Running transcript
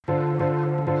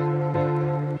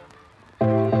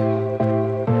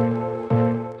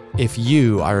If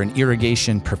you are an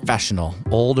irrigation professional,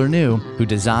 old or new, who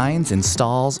designs,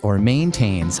 installs, or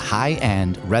maintains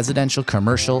high-end residential,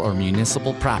 commercial, or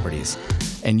municipal properties,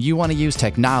 and you want to use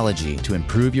technology to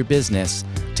improve your business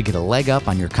to get a leg up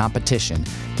on your competition,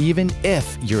 even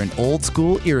if you're an old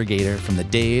school irrigator from the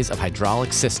days of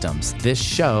hydraulic systems, this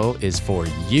show is for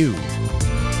you.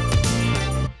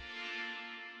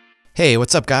 Hey,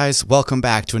 what's up, guys? Welcome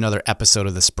back to another episode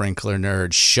of the Sprinkler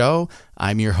Nerd Show.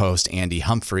 I'm your host, Andy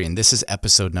Humphrey, and this is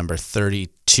episode number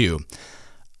 32.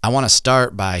 I want to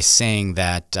start by saying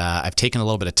that I've taken a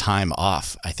little bit of time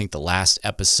off. I think the last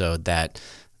episode that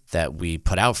we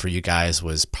put out for you guys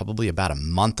was probably about a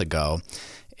month ago,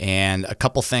 and a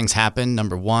couple things happened.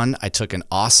 Number one, I took an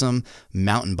awesome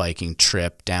mountain biking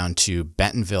trip down to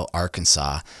Bentonville,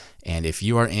 Arkansas. And if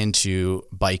you are into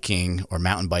biking or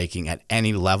mountain biking at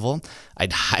any level,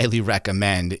 I'd highly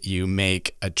recommend you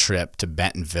make a trip to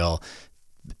Bentonville.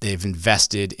 They've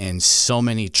invested in so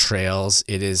many trails.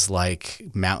 It is like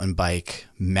mountain bike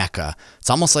mecca. It's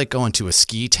almost like going to a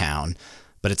ski town,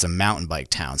 but it's a mountain bike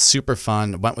town. Super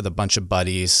fun. Went with a bunch of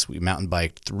buddies. We mountain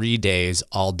biked 3 days,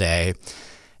 all day.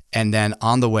 And then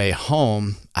on the way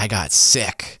home, I got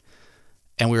sick.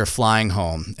 And we were flying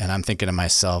home, and I'm thinking to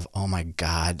myself, oh my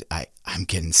God, I'm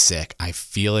getting sick. I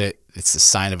feel it. It's the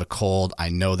sign of a cold. I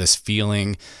know this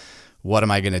feeling. What am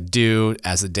I going to do?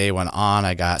 As the day went on,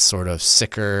 I got sort of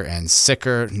sicker and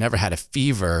sicker. Never had a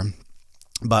fever.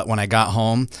 But when I got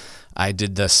home, I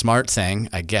did the smart thing,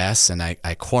 I guess, and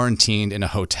I quarantined in a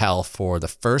hotel for the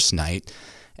first night.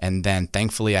 And then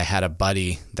thankfully, I had a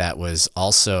buddy that was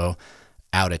also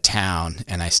out of town,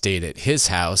 and I stayed at his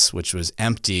house, which was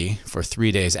empty, for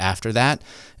 3 days after that.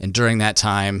 And during that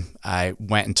time, I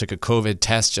went and took a COVID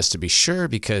test just to be sure,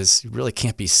 because you really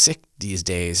can't be sick these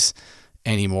days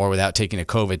anymore without taking a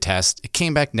COVID test. It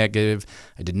came back negative.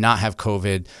 I did not have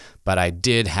COVID, but I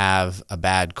did have a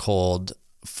bad cold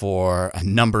for a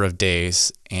number of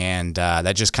days, and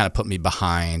that just kind of put me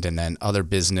behind. And then other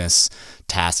business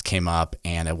tasks came up,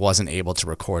 and I wasn't able to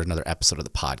record another episode of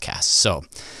the podcast. So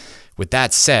with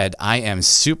that said, I am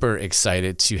super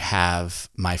excited to have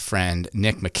my friend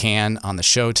Nick McCann on the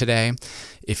show today.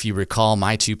 If you recall,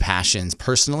 my two passions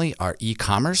personally are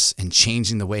e-commerce and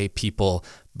changing the way people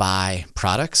buy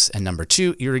products, and number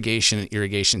two, irrigation and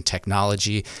irrigation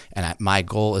technology. And my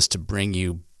goal is to bring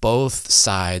you both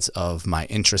sides of my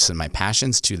interests and my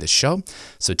passions to the show.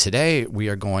 So today we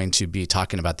are going to be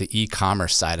talking about the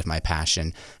e-commerce side of my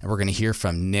passion, and we're going to hear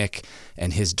from Nick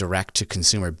and his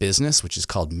direct-to-consumer business, which is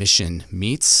called Mission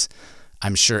Meats.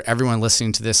 I'm sure everyone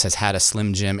listening to this has had a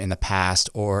Slim Jim in the past,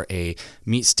 or a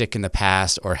meat stick in the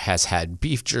past, or has had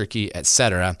beef jerky,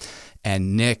 etc.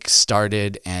 And Nick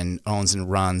started and owns and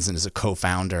runs and is a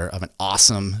co-founder of an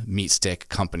awesome meat stick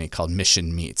company called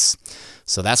Mission Meats.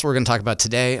 So that's what we're going to talk about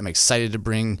today. I'm excited to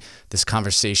bring this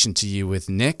conversation to you with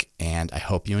Nick, and I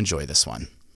hope you enjoy this one.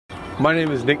 My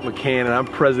name is Nick McCann, and I'm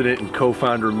president and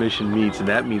co-founder of Mission Meats, and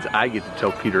that means I get to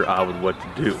tell Peter Alwood what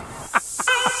to do.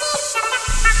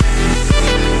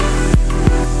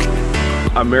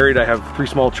 I'm married, I have 3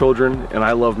 small children, and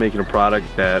I love making a product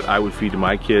that I would feed to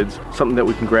my kids. Something that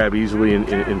we can grab easily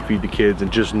and feed the kids, and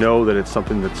just know that it's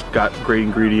something that's got great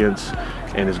ingredients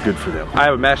and is good for them. I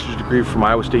have a master's degree from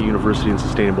Iowa State University in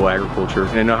sustainable agriculture,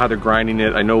 and I know how they're grinding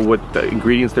it. I know what the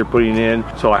ingredients they're putting in,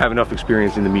 so I have enough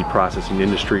experience in the meat processing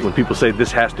industry. When people say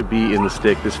this has to be in the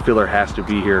stick, this filler has to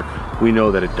be here, we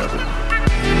know that it doesn't.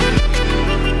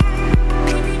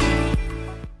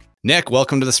 Nick,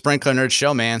 welcome to the Sprinkler Nerd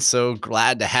Show, man. So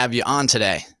glad to have you on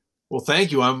today. Well,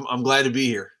 thank you. I'm glad to be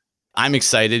here. I'm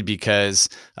excited because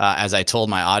as I told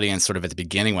my audience sort of at the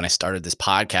beginning when I started this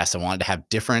podcast, I wanted to have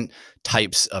different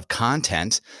types of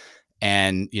content.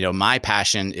 And, you know, my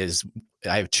passion is,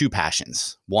 I have 2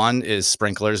 passions. One is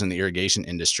sprinklers in the irrigation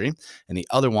industry, and the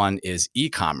other one is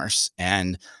e-commerce.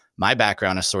 And my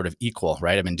background is sort of equal,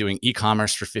 right? I've been doing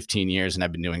e-commerce for 15 years, and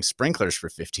I've been doing sprinklers for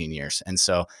 15 years. And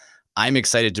so I'm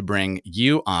excited to bring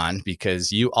you on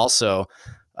because you also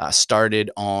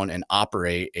started, own, and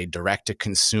operate a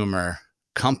direct-to-consumer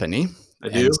company. I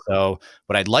do. And so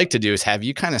what I'd like to do is have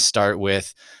you kind of start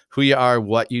with who you are,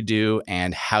 what you do,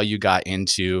 and how you got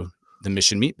into the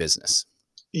Mission Meat business.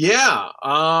 Yeah.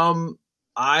 My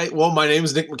name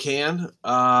is Nick McCann.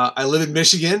 I live in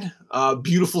Michigan,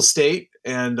 beautiful state,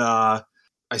 and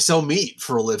I sell meat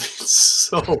for a living.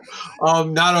 So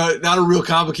not a real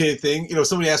complicated thing. You know,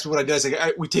 somebody asked me what I do. I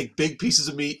say we take big pieces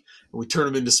of meat and we turn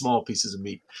them into small pieces of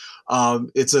meat.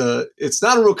 It's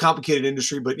not a real complicated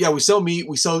industry, but yeah, we sell meat.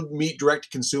 We sell meat direct to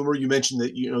consumer. You mentioned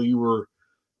that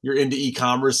you're into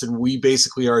e-commerce, and we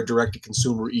basically are a direct to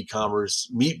consumer e-commerce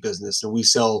meat business, and we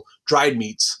sell dried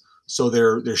meats. So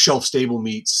they're shelf stable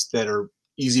meats that are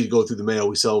easy to go through the mail.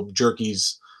 We sell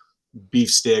jerkies, beef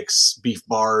sticks, beef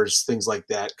bars, things like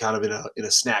that, kind of in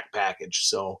a snack package.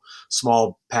 So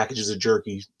small packages of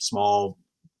jerky, small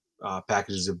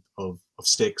packages of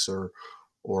sticks or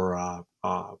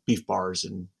beef bars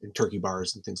and turkey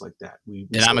bars and things like that. We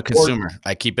And I'm sell a consumer.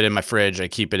 I keep it in my fridge. I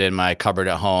keep it in my cupboard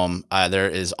at home. There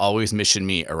is always Mission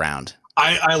Meat around.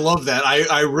 I love that.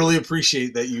 I really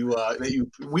appreciate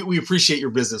we appreciate your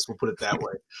business. We'll put it that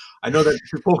way. I know that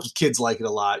folks with kids like it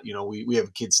a lot. We have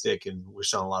a kid stick and we're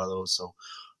selling a lot of those. So,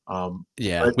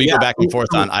 Yeah, but we yeah, go back and forth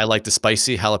on I like the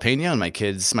spicy jalapeno,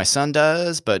 and my son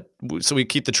does, but so we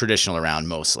keep the traditional around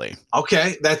mostly.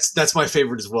 okay, that's my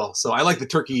favorite as well. So I like the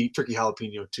turkey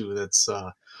jalapeno too. That's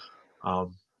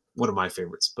um, one of my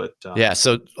favorites. But Yeah,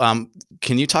 so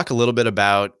can you talk a little bit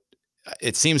about?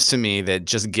 It seems to me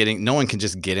that no one can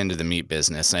just get into the meat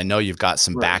business. And I know you've got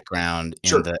some right, background in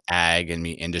sure. the ag and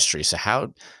meat industry. So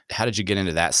how did you get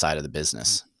into that side of the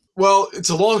business? Well,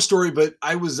 it's a long story, but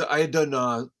I had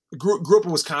done grew up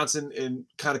in Wisconsin and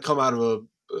kind of come out of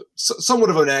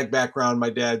somewhat of an ag background. My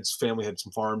dad's family had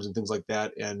some farms and things like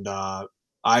that, and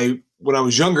I when I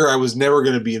was younger, I was never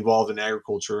going to be involved in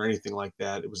agriculture or anything like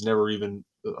that. It was never even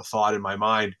a thought in my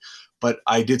mind. But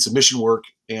I did some mission work,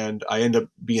 and I ended up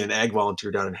being an ag volunteer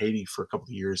down in Haiti for a couple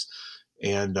of years,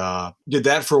 and did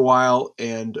that for a while,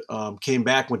 and came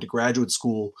back, went to graduate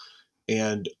school,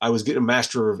 and I was getting a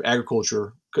master of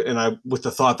agriculture, and I with the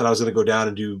thought that I was going to go down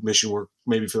and do mission work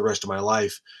maybe for the rest of my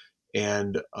life,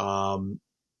 and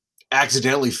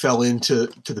accidentally fell into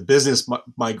the business.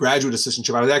 My graduate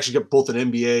assistantship. I was actually got both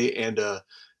an MBA and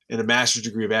a master's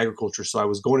degree of agriculture. So I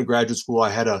was going to graduate school. I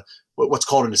had what's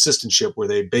called an assistantship, where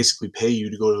they basically pay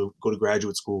you to go to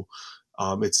graduate school.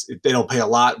 They don't pay a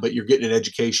lot, but you're getting an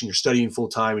education. You're studying full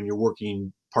time and you're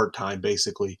working part time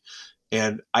basically.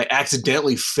 And I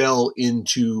accidentally fell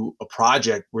into a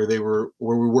project where we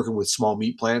were working with small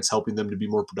meat plants, helping them to be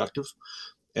more productive.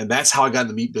 And that's how I got in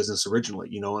the meat business originally,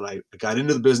 and I got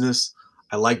into the business.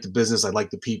 I like the business. I like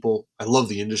the people. I love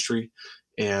the industry.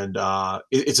 And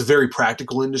it's a very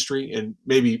practical industry. And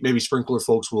maybe sprinkler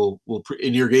folks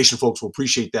and irrigation folks will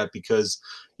appreciate that, because,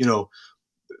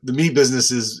 the meat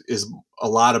business is a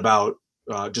lot about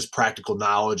just practical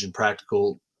knowledge and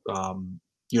practical,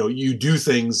 you do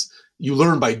things, you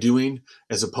learn by doing,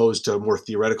 as opposed to more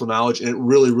theoretical knowledge. And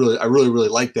I really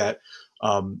like that.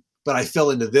 But I fell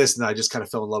into this, and I just kind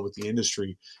of fell in love with the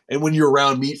industry. And when you're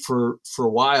around meat for a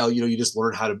while, you just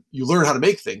learn how to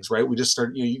make things, right? We just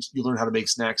start, you learn how to make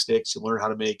snack sticks, you learn how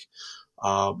to make,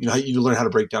 you learn how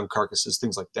to break down carcasses,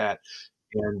 things like that.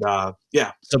 And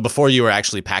yeah. So before you were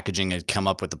actually packaging and come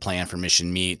up with the plan for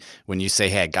Mission Meat, when you say,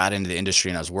 "Hey, I got into the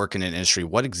industry and I was working in the industry,"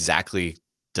 what exactly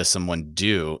does someone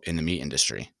do in the meat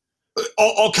industry?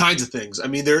 All kinds of things. I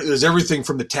mean, there's everything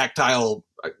from the tactile,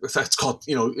 that's called,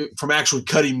 from actually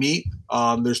cutting meat.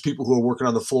 There's people who are working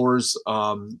on the floors,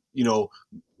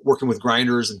 working with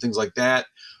grinders and things like that.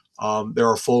 There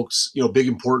are folks, big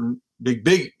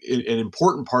an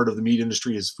important part of the meat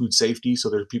industry is food safety. So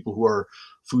there's people who are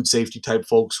food safety type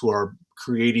folks who are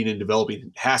creating and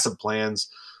developing HACCP plans,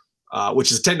 which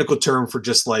is a technical term for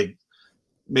just like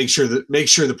make sure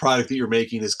the product that you're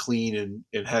making is clean and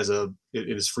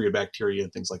it is free of bacteria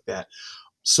and things like that.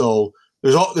 So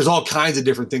there's all kinds of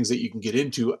different things that you can get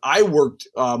into. I worked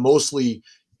mostly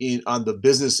on the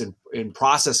business and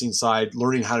processing side,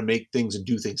 learning how to make things and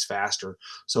do things faster.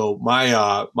 So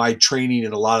my training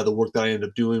and a lot of the work that I ended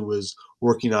up doing was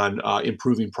working on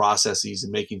improving processes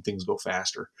and making things go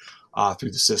faster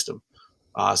through the system.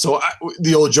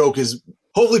 The old joke is,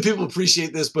 hopefully people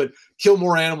appreciate this, but kill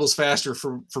more animals faster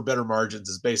for better margins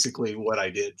is basically what I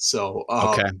did. So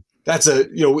Okay. that's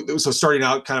so starting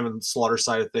out kind of in the slaughter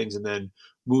side of things, and then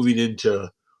moving into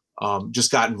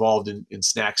just got involved in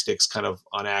snack sticks kind of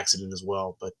on accident as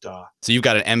well. But So you've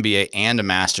got an MBA and a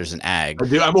master's in ag.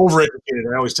 I'm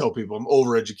overeducated. I always tell people I'm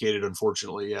overeducated,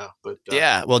 unfortunately. Yeah. But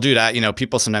Yeah. Well, dude,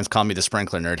 people sometimes call me the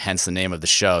sprinkler nerd, hence the name of the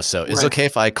show. So is it right. okay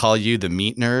if I call you the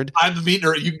meat nerd? I'm the meat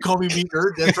nerd. You can call me meat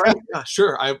nerd. That's right. Yeah,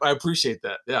 sure. I appreciate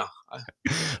that. Yeah.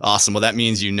 Awesome. Well, that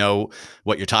means you know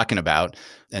what you're talking about.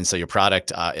 And so your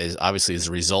product is obviously as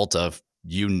a result of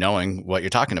you knowing what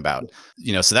you're talking about.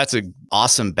 So that's an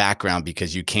awesome background,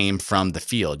 because you came from the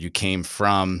field, you came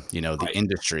from, the Right.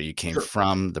 industry, you came Sure.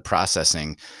 from the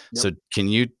processing. Yep. So can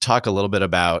you talk a little bit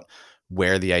about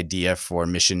where the idea for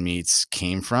Mission Meats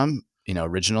came from,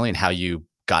 originally, and how you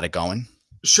got it going?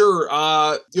 Sure.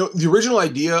 The original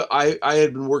idea, I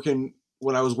had been working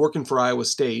when I was working for Iowa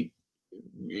State,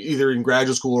 either in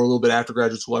graduate school or a little bit after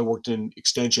graduate school. I worked in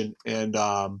extension, and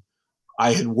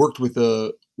I had worked with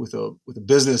a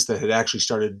business that had actually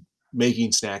started.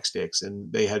 making snack sticks,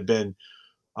 and they had been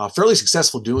fairly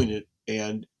successful doing it.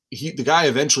 And the guy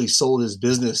eventually sold his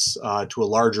business to a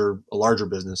larger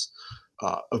business,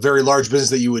 a very large business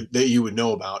that you would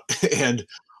know about. And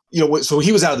so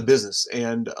he was out of the business.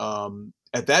 And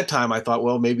at that time, I thought,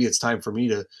 well, maybe it's time for me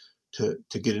to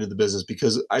get into the business,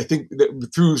 because I think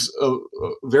that through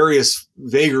various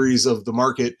vagaries of the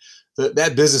market,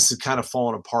 that business had kind of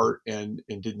fallen apart and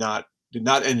did not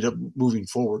end up moving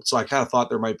forward. So I kind of thought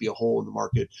there might be a hole in the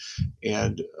market.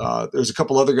 And there's a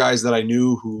couple other guys that I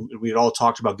knew who we had all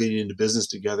talked about getting into business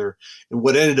together. And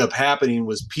what ended up happening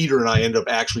was Peter and I ended up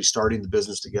actually starting the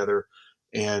business together.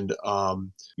 And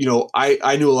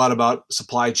I knew a lot about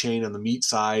supply chain on the meat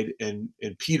side, and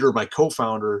Peter, my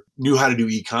co-founder, knew how to do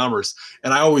e-commerce.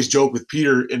 And I always joke with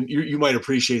Peter, and you might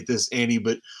appreciate this, Andy,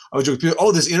 but I would joke with Peter,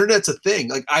 oh, this internet's a thing.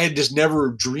 Like, I had just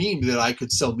never dreamed that I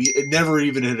could sell meat. It never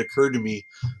even had occurred to me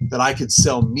that I could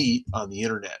sell meat on the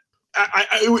internet.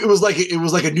 It was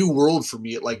like a new world for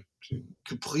me. It like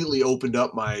completely opened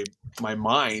up my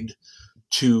mind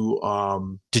to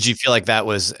Did you feel like that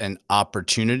was an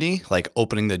opportunity, like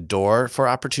opening the door for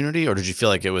opportunity, or did you feel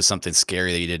like it was something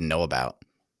scary that you didn't know about?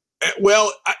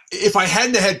 Well, if I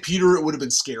hadn't had Peter, it would have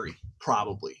been scary,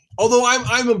 probably. Although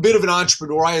I'm a bit of an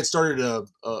entrepreneur. I had started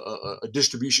a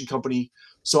distribution company,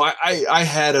 so I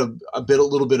had a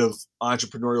little bit of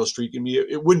entrepreneurial streak in me.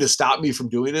 It wouldn't have stopped me from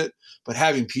doing it, but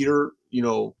having Peter,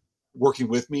 working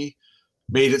with me,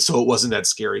 made it so it wasn't that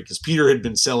scary, because Peter had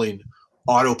been selling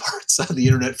auto parts on the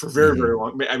internet for very, very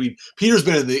long. I mean, Peter's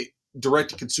been in the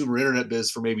direct-to-consumer internet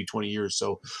biz for maybe 20 years,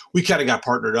 so we kind of got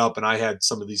partnered up, and I had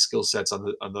some of these skill sets on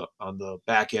the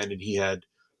back end, and he had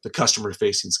the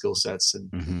customer-facing skill sets,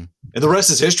 and the rest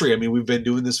is history. I mean, we've been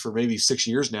doing this for maybe 6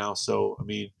 years now, so I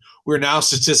mean, we're now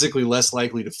statistically less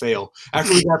likely to fail.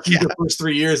 After we got through the first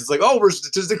 3 years, it's like, oh, we're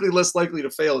statistically less likely to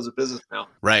fail as a business now.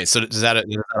 Right. So does that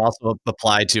also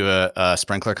apply to a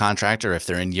sprinkler contractor? If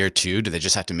they're in year 2, do they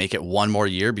just have to make it one more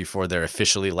year before they're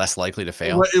officially less likely to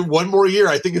fail? One more year.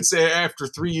 I think it's after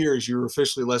 3 years, you're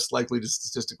officially less likely to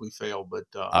statistically fail. But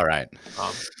all right.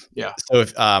 Yeah. So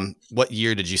what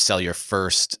year did you sell your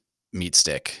first meat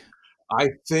stick? I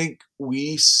think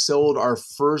we sold our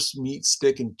first meat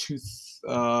stick in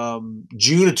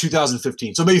June of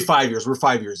 2015. So maybe 5 years. We're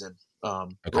 5 years in.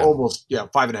 Okay. Almost,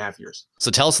 5.5 years. So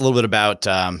tell us a little bit about,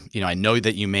 I know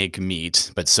that you make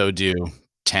meat, but so do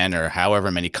 10 or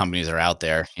however many companies are out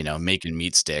there, making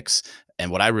meat sticks.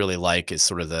 And what I really like is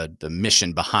sort of the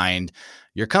mission behind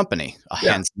your company,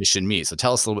 hence Mission Meat. So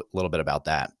tell us a little bit about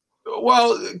that.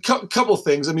 Well, couple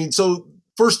things. I mean, so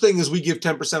first thing is we give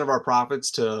 10% of our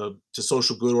profits to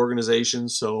social good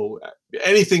organizations. So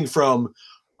anything from,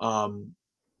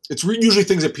 it's usually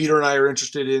things that Peter and I are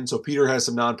interested in. So Peter has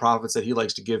some nonprofits that he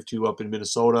likes to give to up in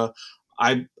Minnesota.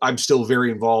 I'm still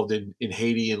very involved in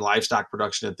Haiti and livestock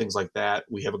production and things like that.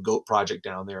 We have a goat project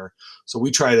down there. So we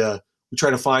try to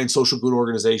find social good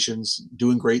organizations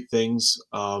doing great things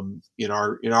in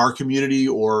our community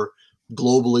or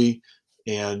globally,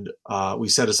 and we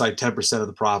set aside 10% of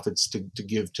the profits to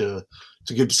give to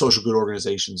social good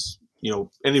organizations.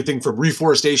 Anything from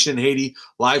reforestation in Haiti,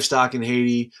 livestock in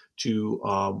Haiti, to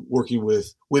working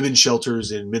with women's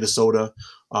shelters in Minnesota.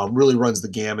 Really runs the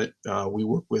gamut. We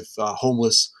work with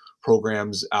homeless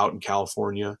programs out in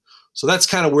California. So that's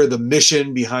kind of where the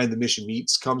mission behind the Mission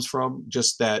Meats comes from.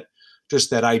 Just that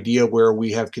idea where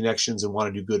we have connections and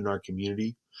want to do good in our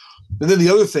community. And then the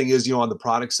other thing is, on the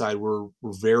product side, we're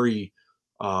very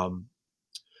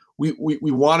we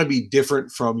want to be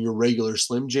different from your regular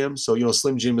Slim Jim. So,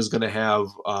 Slim Jim is going to have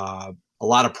a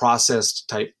lot of processed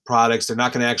type products. They're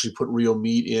not going to actually put real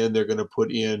meat in. They're going to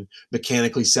put in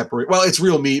mechanically separate. Well, it's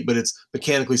real meat, but it's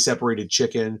mechanically separated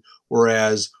chicken.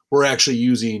 Whereas we're actually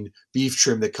using beef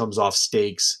trim that comes off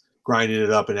steaks, grinding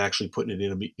it up and actually putting it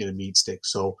in a meat stick.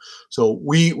 So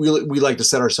we like to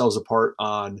set ourselves apart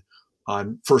on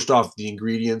first off the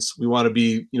ingredients. We want to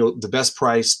be the best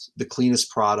priced, the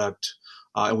cleanest product,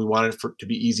 and we want it to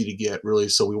be easy to get, really.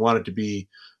 So we want it to be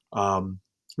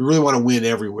we really want to win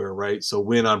everywhere, right? So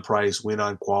win on price, win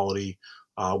on quality,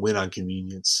 win on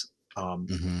convenience.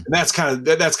 And that's kind of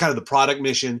the product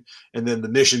mission, and then the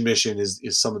mission is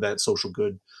some of that social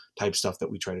good type stuff that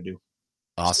we try to do.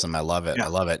 Awesome. I love it. Yeah. I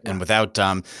love it. Yeah. And without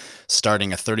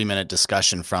starting a 30-minute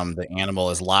discussion from the animal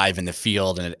is live in the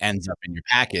field and it ends up in your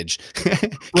package,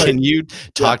 can you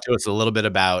talk to us a little bit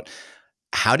about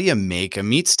how do you make a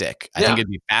meat stick? I think it'd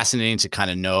be fascinating to kind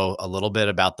of know a little bit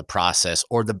about the process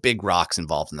or the big rocks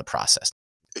involved in the process.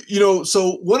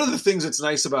 So one of the things that's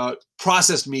nice about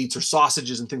processed meats or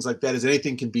sausages and things like that is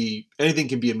anything can be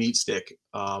a meat stick.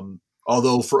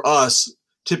 Although for us,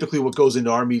 typically what goes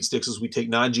into our meat sticks is we take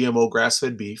non-GMO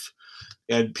grass-fed beef,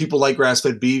 and people like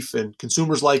grass-fed beef, and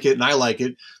consumers like it, and I like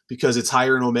it because it's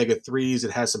higher in omega-3s.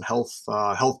 It has some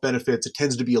health benefits. It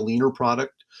tends to be a leaner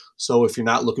product. So if you're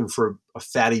not looking for a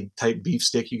fatty type beef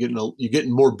stick, you're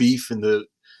getting more beef in the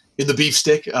beef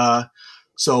stick.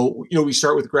 So we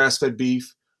start with grass-fed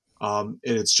beef, and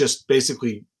it's just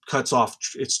basically cuts off.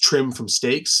 It's trim from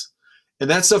steaks, and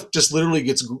that stuff just literally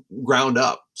gets ground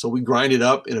up. So we grind it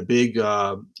up in a big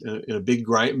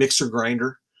mixer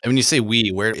grinder. And when you say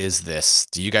we, where is this?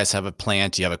 Do you guys have a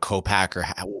plant? Do you have a co-packer?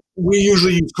 We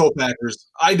usually use co-packers.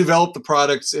 I develop the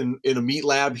products in a meat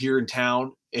lab here in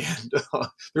town, and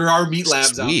there are meat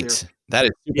labs out there. Sweet. That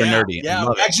is super nerdy. Yeah.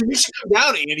 Love it. Actually, we should come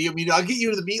down, Andy. I mean, I'll get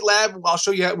you to the meat lab. I'll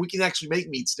show you how we can actually make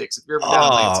meat sticks if you're ever down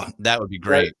in Oh, Lansing. that would be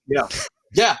great. Right?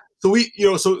 Yeah.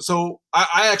 So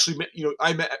I actually,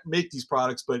 make these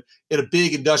products, but in a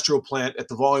big industrial plant at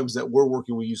the volumes that we're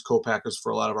working, we use co-packers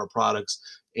for a lot of our products,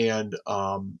 and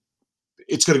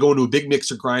it's going to go into a big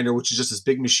mixer grinder, which is just this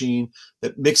big machine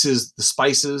that mixes the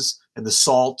spices and the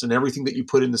salt and everything that you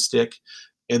put in the stick.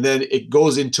 And then it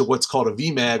goes into what's called a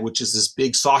VMAG, which is this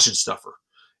big sausage stuffer.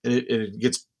 And it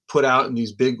gets put out in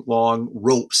these big, long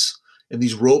ropes. And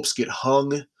these ropes get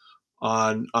hung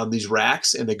on these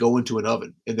racks, and they go into an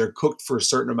oven. And they're cooked for a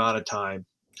certain amount of time.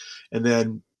 And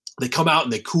then they come out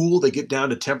and they cool. They get down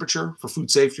to temperature for food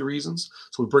safety reasons.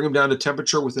 So we bring them down to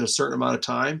temperature within a certain amount of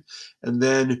time. And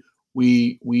then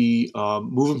we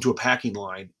move them to a packing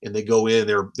line, and they go in.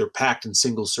 They're packed in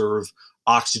single serve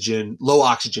low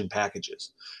oxygen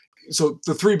packages. So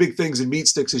the three big things in meat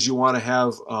sticks is you want to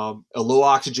have a low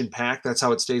oxygen pack. That's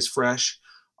how it stays fresh.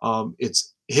 It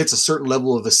hits a certain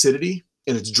level of acidity,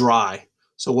 and it's dry.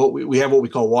 So we have what we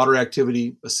call water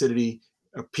activity, acidity,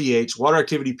 pH, water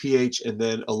activity, pH, and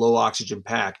then a low oxygen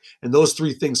pack. And those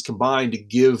three things combine to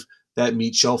give that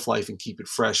meat shelf life and keep it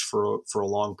fresh for a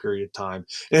long period of time.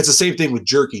 And it's the same thing with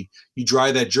jerky. You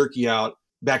dry that jerky out,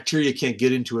 bacteria can't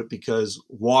get into it because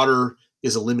water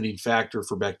is a limiting factor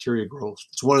for bacteria growth.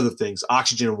 It's one of the things.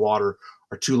 Oxygen and water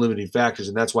are two limiting factors,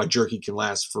 and that's why jerky can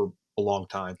last for a long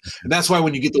time. And that's why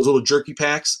when you get those little jerky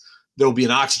packs, there'll be an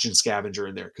oxygen scavenger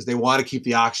in there because they want to keep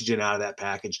the oxygen out of that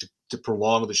package to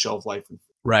prolong the shelf life.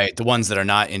 Right. The ones that are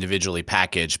not individually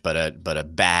packaged, but a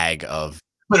bag of.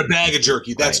 But a bag of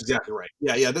jerky. That's right. Exactly right.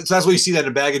 Yeah. That's why you see that in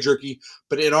a bag of jerky.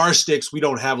 But in our sticks, we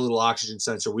don't have a little oxygen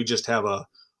sensor. We just have a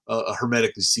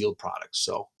hermetically sealed product.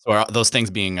 So are those things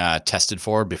being tested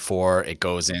for before it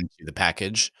goes into the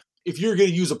package? If you're going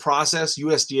to use a process,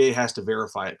 USDA has to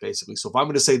verify it basically. So if I'm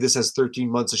going to say this has 13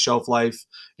 months of shelf life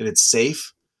and it's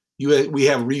safe, we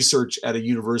have research at a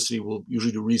university. We'll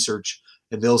usually do research,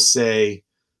 and they'll say,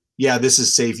 yeah, this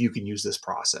is safe. You can use this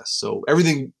process. So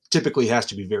everything typically has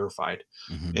to be verified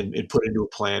and put into a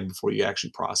plan before you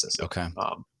actually process it. Okay.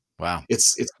 Wow.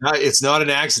 It's not an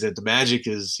accident. The magic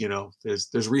is,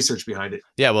 there's research behind it.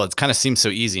 Yeah. Well, it kind of seems so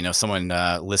easy. Someone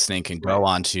listening can go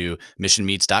on to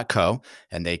missionmeats.co,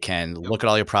 and they can look at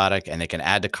all your product, and they can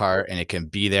add to cart, and it can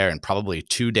be there in probably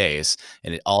 2 days.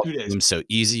 And it all seems so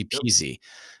easy peasy.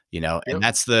 And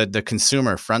that's the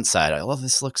consumer front side. I love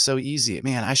this. Looks so easy,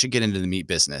 man. I should get into the meat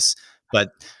business. But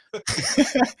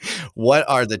what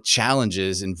are the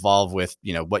challenges involved with,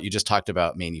 what you just talked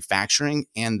about, manufacturing,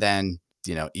 and then,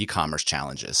 e-commerce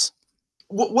challenges?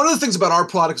 One of the things about our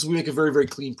product is we make a very, very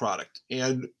clean product.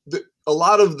 And a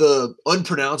lot of the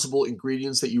unpronounceable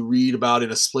ingredients that you read about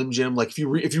in a Slim Jim, like if you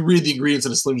read the ingredients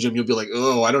in a Slim Jim, you'll be like,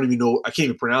 oh, I don't even know. I can't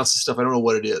even pronounce this stuff. I don't know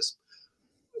what it is.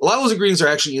 A lot of those ingredients are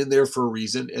actually in there for a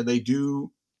reason, and they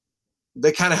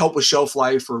kind of help with shelf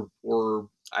life, or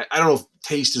I don't know if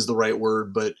taste is the right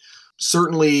word, but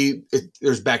certainly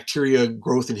there's bacteria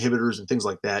growth inhibitors and things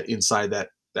like that inside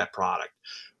that product.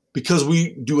 Because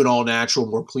we do an all natural,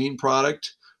 more clean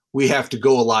product, we have to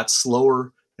go a lot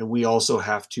slower, and we also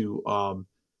have to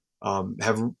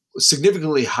have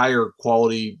significantly higher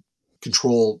quality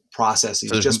control processes,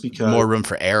 so just because more room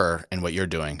for error in what you're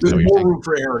doing. There's more room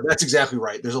for error. That's exactly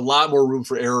right. There's a lot more room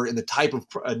for error in the type of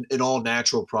an all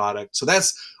natural product. So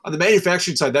that's on the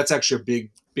manufacturing side. That's actually a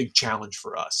big challenge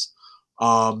for us.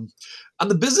 On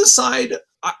the business side,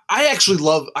 I actually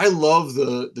love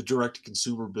the direct to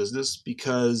consumer business,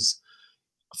 because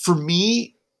for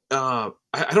me, I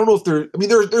don't know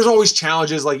if there's always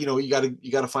challenges, like, you got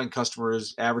to find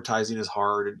customers. Advertising is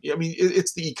hard. And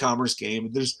it's the e-commerce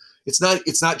game. It's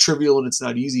not trivial, and it's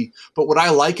not easy. But what I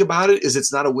like about it is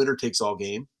it's not a winner takes all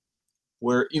game,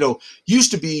 where,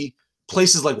 used to be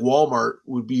places like Walmart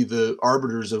would be the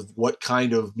arbiters of what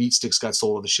kind of meat sticks got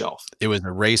sold on the shelf. It was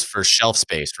a race for shelf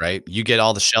space, right? You get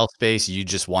all the shelf space, you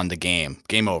just won the game.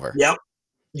 Game over. Yep.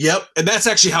 Yep, and that's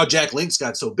actually how Jack Link's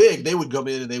got so big. They would come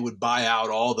in and they would buy out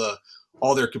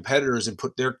all their competitors and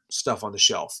put their stuff on the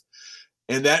shelf,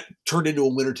 and that turned into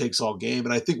a winner takes all game.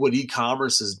 And I think what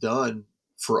e-commerce has done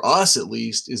for us, at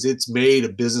least, is it's made a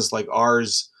business like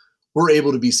ours. We're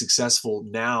able to be successful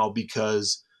now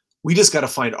because we just got to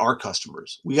find our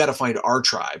customers. We got to find our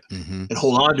tribe Mm-hmm. and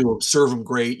hold on to them, serve them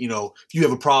great. If you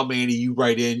have a problem, Andy, you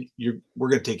write in. We're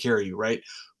going to take care of you, right?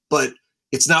 But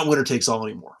it's not winner takes all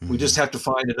anymore. We Mm-hmm. just have to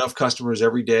find enough customers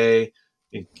every day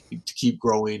and to keep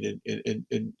growing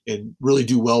and really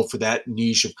do well for that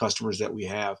niche of customers that we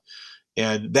have.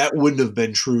 And that wouldn't have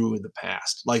been true in the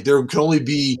past. Like there can only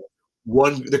be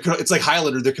one. It's like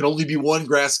Highlander. There can only be one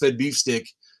grass-fed beef stick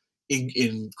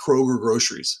in Kroger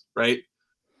groceries, right?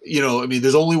 I mean,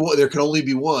 there's only one. There can only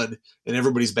be one, and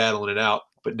everybody's battling it out.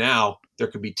 But now there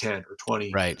could be 10 or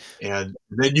 20, Right. and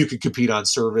then you can compete on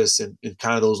service and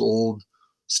kind of those old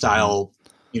Mm-hmm. style,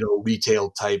 retail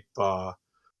type.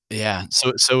 Yeah.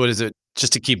 So what is it?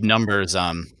 Just to keep numbers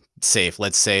safe,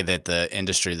 let's say that the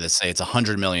industry, let's say it's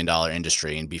 $100 million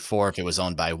industry, and before, if it was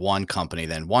owned by one company,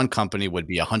 then one company would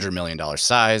be $100 million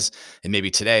size, and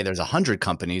maybe today there's 100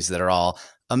 companies that are all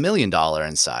 $1 million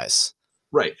in size.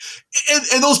 Right.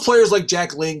 And those players like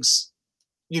Jack Links,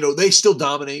 they still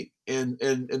dominate. And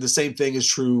the same thing is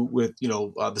true with,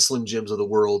 the Slim Jims of the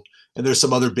world. And there's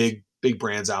some other big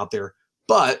brands out there.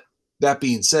 But that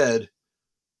being said,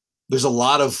 there's a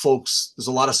lot of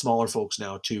smaller folks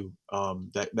now too,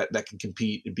 that can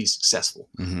compete and be successful,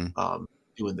 Hmm.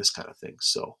 doing this kind of thing.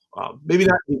 So maybe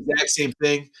not the exact same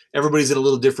thing. Everybody's in a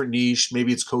little different niche.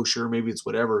 Maybe it's kosher, maybe it's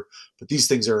whatever. But these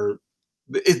things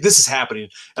this is happening,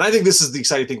 and I think this is the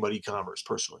exciting thing about e-commerce,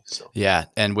 personally. So Yeah,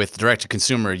 and with direct to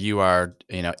consumer, you are,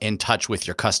 in touch with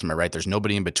your customer, right? There's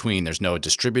nobody in between. There's no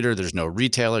distributor, there's no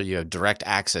retailer. You have direct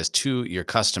access to your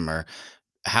customer.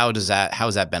 How is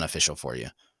that beneficial for you?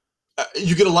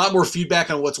 you get a lot more feedback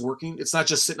on what's working. It's not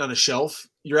just sitting on a shelf.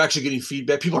 You're actually getting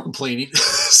feedback. People are complaining,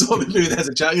 so maybe that's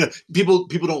a challenge. People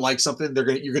don't like something.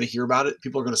 You're gonna hear about it.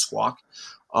 People are gonna squawk,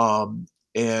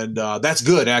 and that's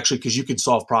good actually because you can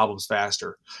solve problems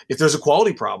faster. If there's a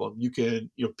quality problem,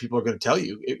 people are gonna tell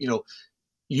you.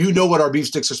 What our beef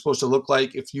sticks are supposed to look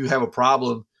like. If you have a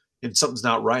problem and something's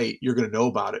not right, you're gonna know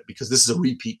about it because this is a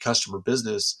repeat customer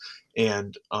business,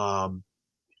 and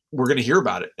we're going to hear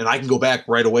about it. And I can go back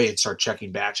right away and start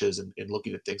checking batches and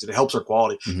looking at things. And it helps our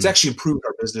quality. It's Mhm. actually improved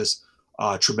our business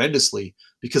tremendously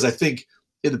because I think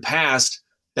in the past,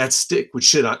 that stick would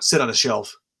sit on a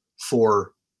shelf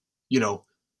for,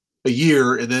 a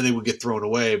year and then they would get thrown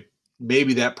away.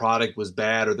 Maybe that product was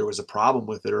bad or there was a problem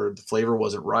with it or the flavor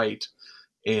wasn't right.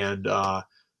 And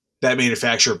that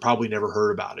manufacturer probably never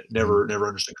heard about it, Mhm. never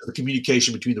understood because the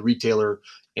communication between the retailer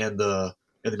and the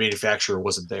manufacturer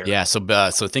wasn't there. Yeah, so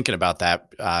thinking about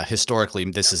that, historically,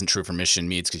 this isn't true for Mission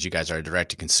Meats because you guys are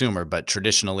direct to consumer, but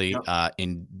traditionally, Yep.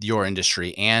 in your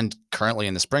industry and currently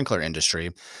in the sprinkler industry,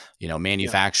 Yeah.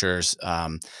 manufacturers,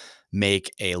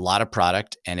 make a lot of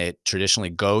product, and it traditionally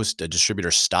goes the distributor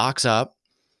stocks up,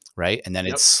 right? And then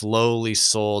it's Yep. slowly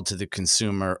sold to the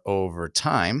consumer over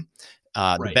time.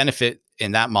 The Right. benefit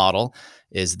in that model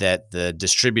is that the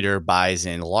distributor buys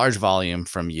in large volume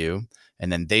from you, and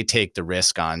then they take the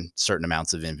risk on certain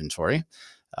amounts of inventory.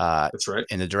 Uh, That's right.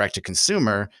 in the direct to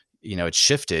consumer, it's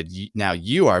shifted. Now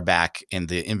you are back in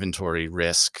the inventory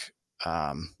risk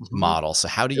Mhm. model. So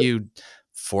how do Yep. you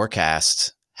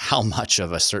forecast how much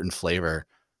of a certain flavor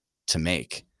to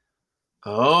make?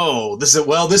 Oh, this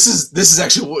is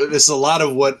actually this is a lot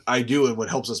of what I do and what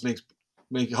helps us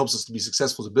helps us to be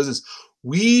successful as a business.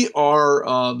 We are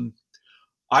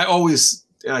I always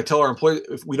and I tell our employees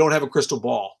if we don't have a crystal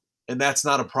ball, and that's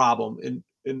not a problem.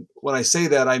 And when I say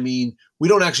that, I mean we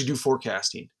don't actually do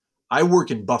forecasting. I work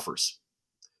in buffers.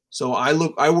 So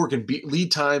I work in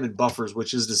lead time and buffers,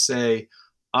 which is to say,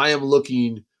 I am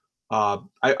looking,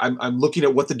 I'm looking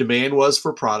at what the demand was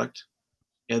for product,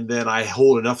 and then I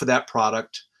hold enough of that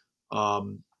product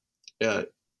um, uh,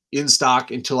 in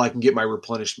stock until I can get my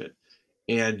replenishment.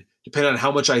 And depending on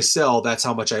how much I sell, that's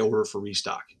how much I order for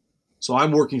restock. So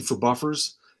I'm working for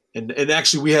buffers. And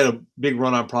actually, we had a big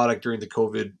run on product during the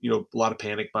COVID, a lot of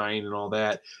panic buying and all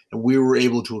that. And we were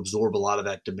able to absorb a lot of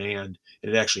that demand,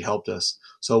 and it actually helped us.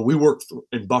 So we work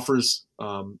in buffers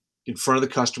in front of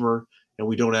the customer, and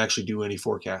we don't actually do any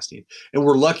forecasting. And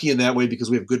we're lucky in that way because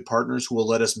we have good partners who will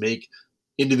let us make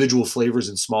individual flavors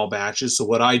in small batches. So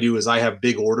what I do is I have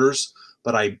big orders,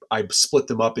 but I split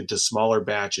them up into smaller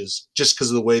batches just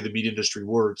because of the way the meat industry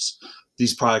works.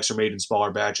 These products are made in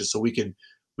smaller batches, so we can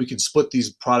split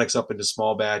these products up into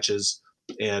small batches,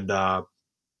 and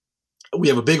we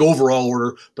have a big overall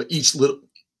order, but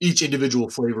each individual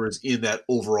flavor is in that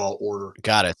overall order.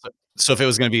 Got it. So if it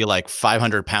was going to be like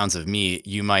 500 pounds of meat,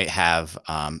 you might have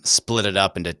split it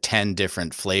up into 10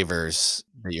 different flavors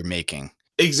that you're making.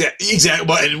 Exactly.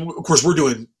 But and of course, we're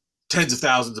doing tens of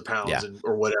thousands of Yeah. pounds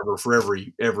or whatever for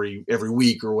every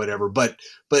week or whatever. But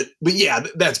yeah,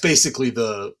 that's basically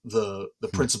the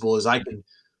principle is I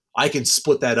can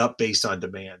split that up based on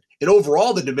demand. And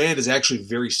overall, the demand is actually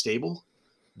very stable.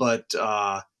 But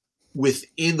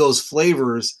within those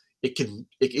flavors,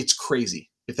 it's crazy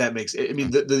if that makes. I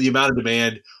mean, the amount of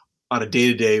demand on a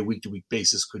day-to-day, week-to-week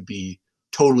basis could be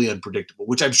totally unpredictable,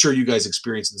 which I'm sure you guys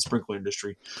experience in the sprinkler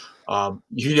industry.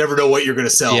 You never know what you're going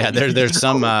to sell. Yeah, there's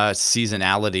some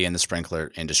seasonality in the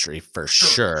sprinkler industry for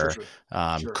sure. Sure.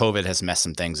 COVID has messed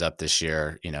some things up this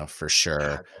year, for sure.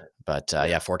 Yeah, But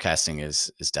yeah, forecasting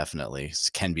is definitely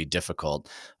can be difficult.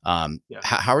 yeah.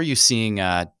 How are you seeing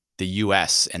the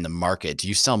U.S. and the market? Do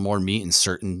you sell more meat in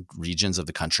certain regions of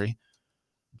the country?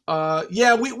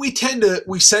 Yeah, we tend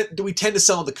to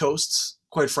sell on the coasts,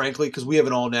 quite frankly, because we have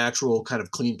an all natural kind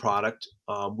of clean product.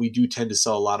 We do tend to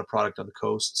sell a lot of product on the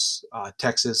coasts,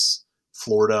 Texas,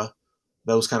 Florida,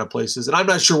 those kind of places. And I'm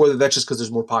not sure whether that's just because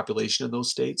there's more population in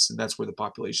those states and that's where the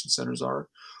population centers are,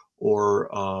 or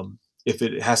if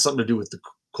it has something to do with the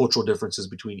cultural differences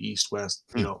between East, West,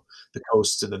 the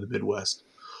coasts and then the Midwest.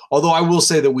 Although I will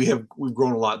say that we've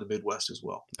grown a lot in the Midwest as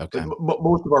well. Okay. But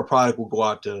most of our product will go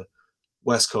out to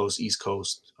West Coast, East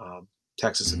Coast,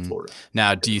 Texas, and Florida.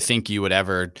 Now, do you think you would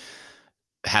ever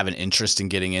have an interest in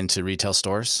getting into retail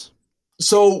stores?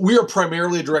 So we are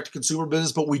primarily a direct-to-consumer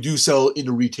business, but we do sell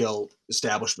into retail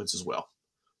establishments as well.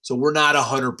 So we're not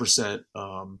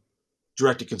 100%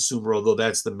 direct-to-consumer, although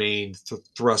that's the main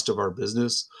thrust of our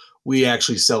business. We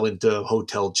actually sell into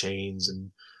hotel chains and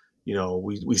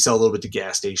we sell a little bit to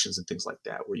gas stations and things like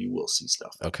that where you will see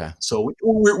stuff. Okay. So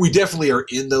we definitely are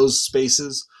in those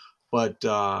spaces, but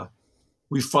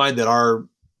we find that our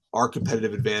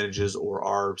competitive advantages or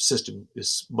our system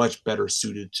is much better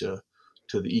suited to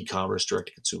the e-commerce direct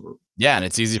to consumer. Yeah, and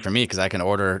it's easy for me because I can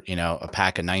order, a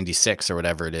pack of 96 or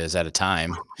whatever it is at a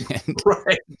time.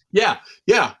 Right. Yeah.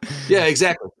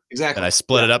 Exactly. And I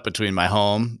split it up between my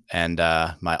home and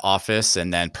my office,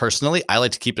 and then personally, I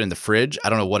like to keep it in the fridge. I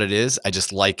don't know what it is. I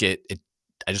just like it.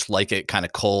 I just like it kind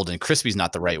of cold, and crispy is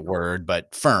not the right word,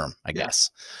 but firm, I guess.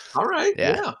 All right.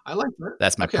 Yeah. I like that.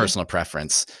 That's my personal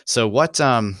preference. So what's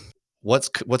on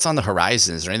the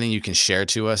horizon? Is there anything you can share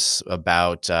to us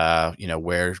about,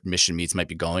 where Mission Meats might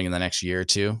be going in the next year or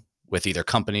two with either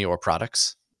company or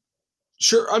products?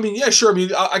 Sure. I mean, yeah, sure. I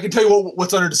mean, I can tell you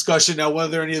what's under discussion now.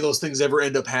 Whether any of those things ever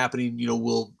end up happening,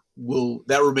 will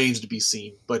that remains to be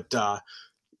seen. But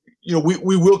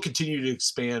we will continue to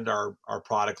expand our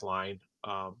product line.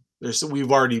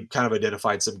 We've already kind of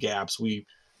identified some gaps. We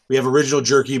have original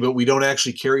jerky, but we don't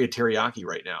actually carry a teriyaki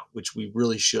right now, which we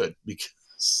really should because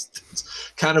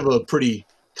it's kind of a pretty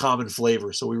common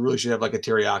flavor. So we really should have like a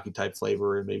teriyaki type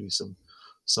flavor and maybe some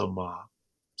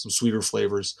sweeter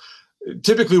flavors.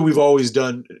 Typically, we've always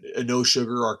done a no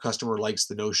sugar. Our customer likes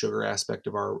the no sugar aspect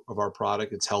of our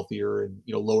product. It's healthier and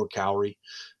lower calorie,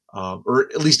 or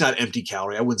at least not empty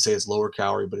calorie. I wouldn't say it's lower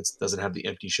calorie, but it doesn't have the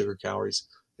empty sugar calories.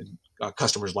 And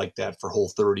customers like that for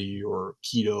Whole30 or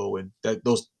keto and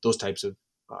those types of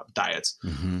diets.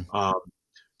 Mm-hmm.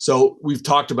 So we've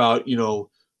talked about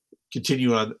continue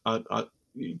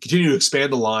to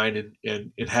expand the line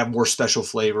and have more special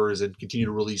flavors and continue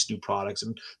to release new products,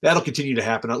 and that'll continue to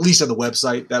happen. At least on the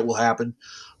website, that will happen.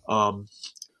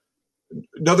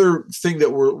 Another thing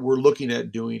that we're looking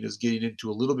at doing is getting into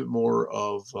a little bit more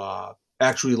of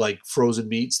actually like frozen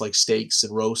meats, like steaks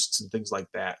and roasts and things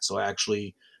like that. So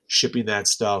actually shipping that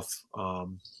stuff,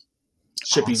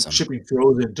 shipping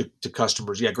frozen to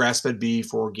customers. Yeah, grass-fed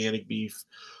beef or organic beef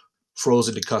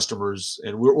frozen to customers,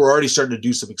 and we're already starting to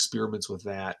do some experiments with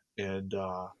that, and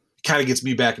kind of gets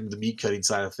me back into the meat cutting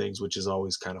side of things, which is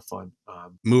always kind of fun.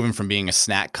 Moving from being a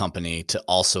snack company to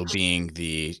also being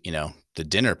the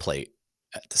dinner plate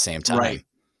at the same time.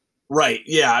 Right.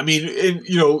 Yeah. I mean, it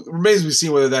remains to be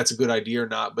seen whether that's a good idea or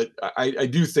not. But I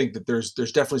do think that there's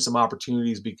definitely some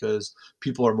opportunities because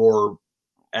people are more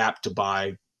apt to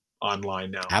buy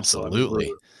online now. Absolutely.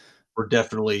 So, we're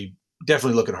definitely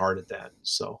looking hard at that.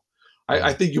 So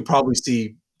I think you'll probably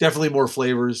see definitely more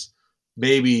flavors,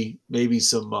 maybe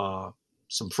some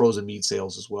some frozen meat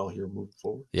sales as well here moving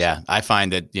forward. Yeah, I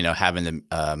find that, having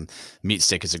the meat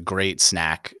stick is a great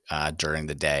snack during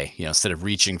the day. Instead of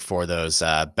reaching for those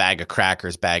bag of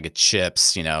crackers, bag of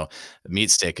chips,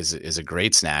 meat stick is a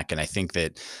great snack. And I think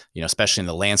that, especially in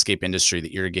the landscape industry,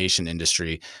 the irrigation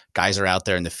industry, guys are out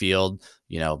there in the field.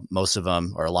 Most of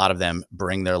them, or a lot of them,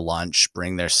 bring their lunch,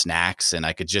 bring their snacks. And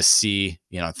I could just see,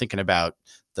 thinking about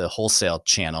the wholesale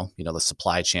channel, the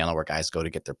supply channel where guys go to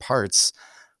get their parts.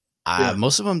 Yeah,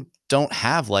 Most of them don't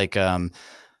have like,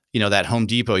 that Home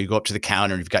Depot, you go up to the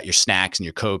counter and you've got your snacks and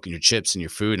your Coke and your chips and your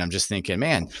food. And I'm just thinking,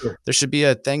 man, sure. there should be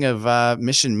a thing of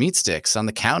Mission meat sticks on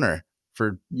the counter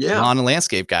for Yeah. lawn and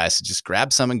landscape guys to just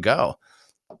grab some and go.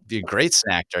 Be a great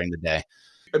snack during the day.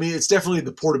 I mean, it's definitely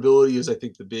the portability is, I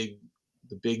think, the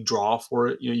big draw for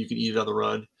it. You can eat it on the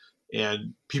run,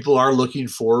 and people are looking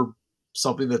for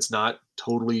something that's not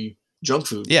totally junk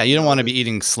food. Yeah, you don't want to be It's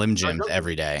eating Slim not Jims junk food.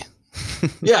 every day.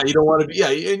 Yeah, you don't want to be.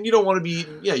 Yeah, and you don't want to be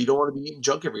eating. Yeah, you don't want to be eating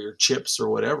junk every year, chips or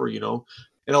whatever. And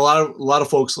a lot of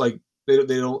folks, like, they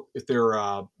don't, if they're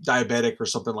diabetic or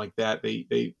something like that. They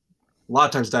a lot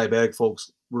of times diabetic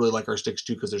folks really like our sticks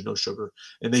too because there's no sugar,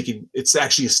 and it's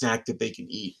actually a snack that they can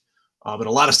eat. And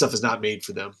a lot of stuff is not made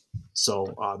for them, so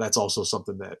that's also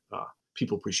something that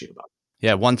people appreciate about it.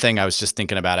 Yeah, one thing I was just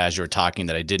thinking about as you were talking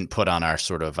that I didn't put on our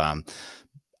sort of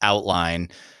outline.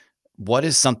 What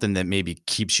is something that maybe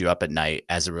keeps you up at night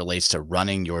as it relates to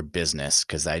running your business?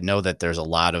 Because I know that there's a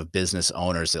lot of business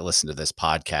owners that listen to this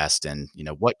podcast, and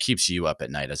what keeps you up at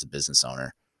night as a business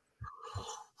owner?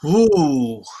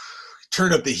 Ooh,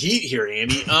 turn up the heat here,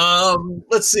 Andy.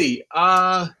 Let's see.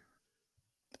 Trying to think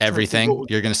what Everything. would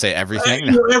You're going to say everything?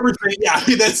 everything. Yeah, I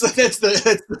mean, that's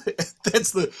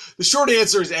the short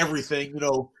answer is everything.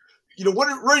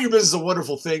 Running your business is a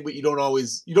wonderful thing, but you don't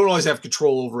always have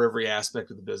control over every aspect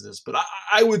of the business. But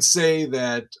I would say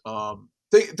that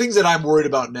things that I'm worried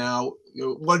about now.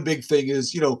 One big thing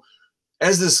is,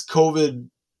 as this COVID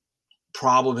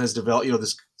problem has developed,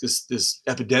 this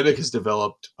epidemic has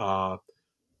developed. A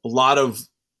lot of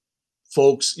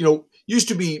folks, used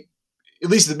to be, at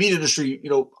least in the meat industry,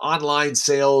 online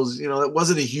sales, that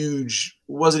wasn't a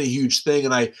huge thing.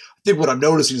 And I think what I'm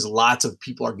noticing is lots of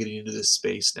people are getting into this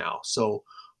space now. So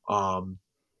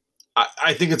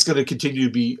I think it's going to continue to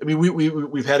be. I mean,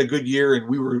 we've had a good year, and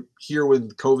we were here when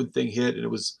the COVID thing hit, and it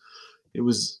was,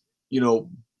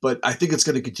 but I think it's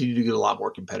going to continue to get a lot more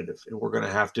competitive, and we're going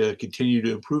to have to continue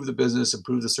to improve the business,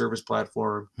 improve the service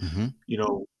platform. Mm-hmm.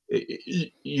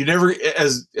 You never,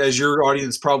 as your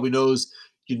audience probably knows,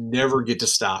 you never get to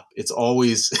stop. It's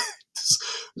always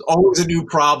always a new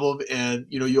problem, and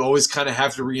you always kind of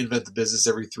have to reinvent the business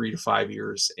every 3 to 5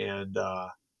 years, and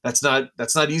that's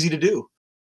not easy to do.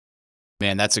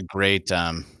 Man, that's a great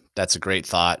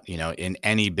thought. In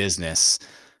any business,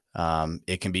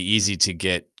 it can be easy to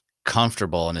get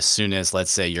comfortable. And as soon as,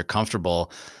 let's say, you're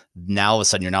comfortable, now all of a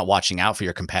sudden you're not watching out for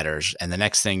your competitors. And the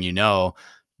next thing you know,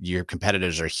 your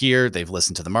competitors are here. They've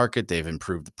listened to the market. They've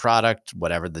improved the product,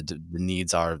 whatever the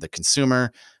needs are of the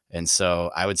consumer. And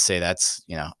so I would say that's,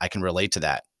 I can relate to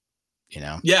that,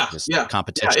 Yeah, just yeah, yeah.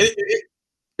 competition.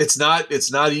 It's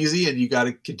not easy, and you got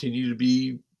to continue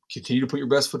to put your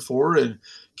best foot forward and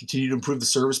continue to improve the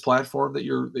service platform that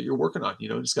you're working on.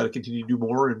 Just got to continue to do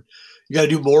more, and you got to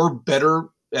do more better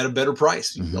at a better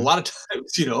price. Mhm. A lot of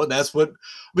times, and that's what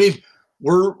I mean.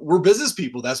 We're business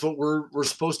people. That's what we're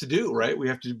supposed to do, right? We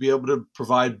have to be able to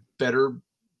provide better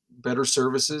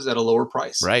services at a lower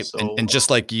price. Right. And, So and just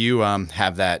like you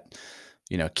have that,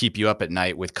 keep you up at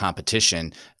night with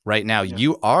competition right now, yeah,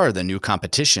 you are the new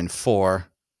competition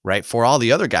for all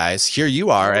the other guys. Here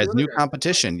you are all as the other new guys.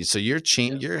 competition. So Yeah,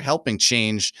 you're helping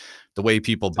change the way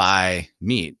people that's right. buy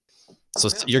meat. So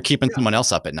Yeah, you're keeping yeah. someone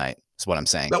else up at night is what I'm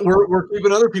saying. That we're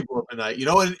keeping other people up at night,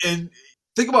 and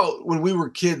think about when we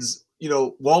were kids,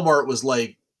 Walmart was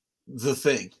like the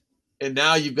thing, and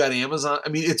now you've got Amazon. I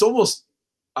mean, it's almost,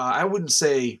 I wouldn't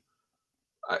say,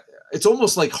 it's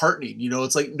almost like heartening.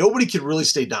 It's like nobody can really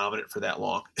stay dominant for that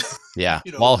long. Yeah.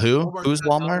 you know, Wall who? Walmart's Who's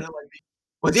not Walmart? dominant like.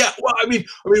 But yeah, well,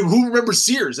 who remembers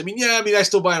Sears? I mean, yeah, I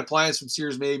still buy an appliance from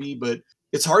Sears maybe, but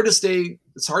it's hard to stay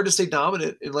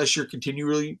dominant unless you're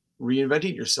continually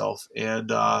reinventing yourself.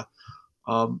 And I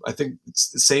think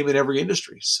it's the same in every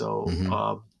industry. So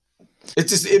Mhm.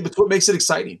 it's what makes it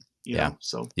exciting, Yeah.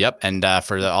 So Yep. And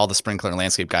for all the sprinkler and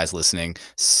landscape guys listening,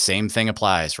 same thing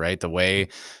applies, right? The way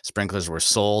sprinklers were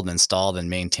sold, installed, and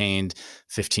maintained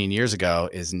 15 years ago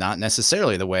is not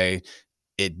necessarily the way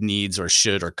it needs or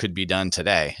should or could be done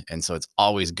today. And so it's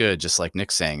always good, just like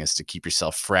Nick's saying, is to keep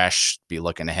yourself fresh, be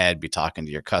looking ahead, be talking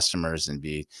to your customers, and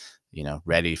be,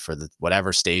 ready for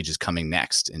whatever stage is coming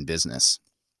next in business.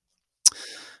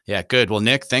 Yeah, good. Well,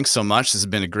 Nick, thanks so much. This has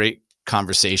been a great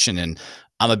conversation, and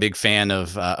I'm a big fan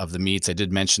of the meats. I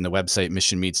did mention the website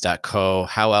missionmeats.co.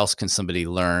 How else can somebody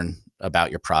learn about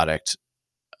your product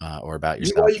or about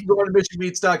yourself? You can go on to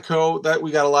missionmeats.co. That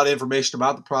we got a lot of information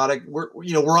about the product.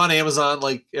 We're on Amazon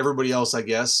like everybody else, I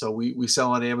guess. So we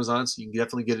sell on Amazon, so you can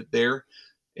definitely get it there.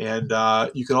 And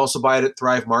you can also buy it at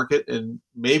Thrive Market and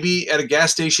maybe at a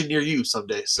gas station near you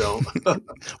someday. So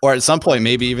Or at some point,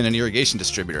 maybe even an irrigation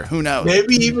distributor. Who knows?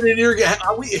 maybe even in your yeah,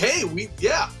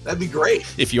 that'd be great.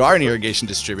 If you are an irrigation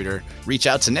distributor, reach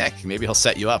out to Nick. Maybe he'll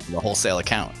set you up with a wholesale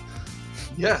account.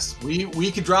 Yes, we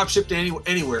can drop ship to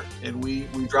anywhere, and we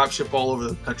drop ship all over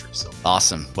the country. So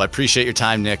Awesome. Well, I appreciate your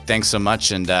time, Nick. Thanks so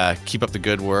much, and keep up the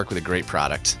good work with a great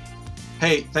product.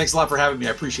 hey, thanks a lot for having me.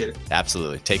 I appreciate it.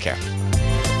 Absolutely. Take care.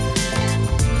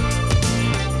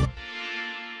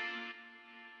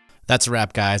 That's a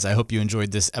wrap, guys. I hope you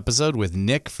enjoyed this episode with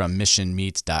Nick from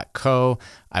missionmeats.co.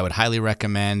 I would highly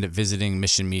recommend visiting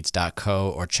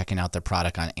missionmeats.co or checking out their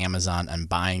product on Amazon and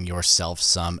buying yourself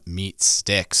some meat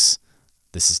sticks.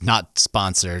 This is not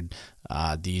sponsored.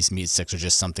 These meat sticks are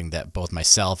just something that both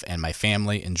myself and my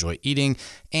family enjoy eating,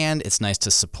 and it's nice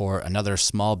to support another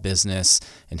small business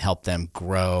and help them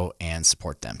grow and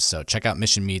support them. So check out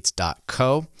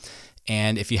missionmeats.co.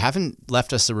 And if you haven't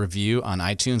left us a review on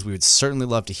iTunes, we would certainly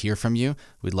love to hear from you.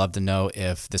 We'd love to know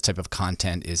if this type of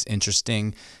content is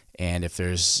interesting, and if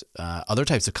there's other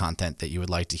types of content that you would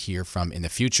like to hear from in the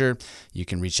future. You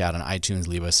can reach out on iTunes,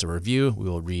 leave us a review. We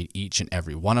will read each and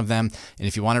every one of them. And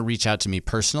if you want to reach out to me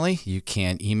personally, you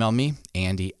can email me,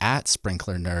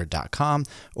 andy@sprinklernerd.com,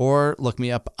 or look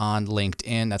me up on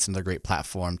LinkedIn. That's another great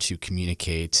platform to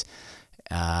communicate.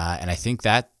 And I think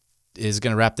that is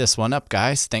going to wrap this one up,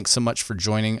 guys. Thanks so much for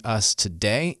joining us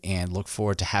today, and look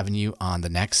forward to having you on the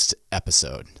next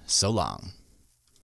episode. So long.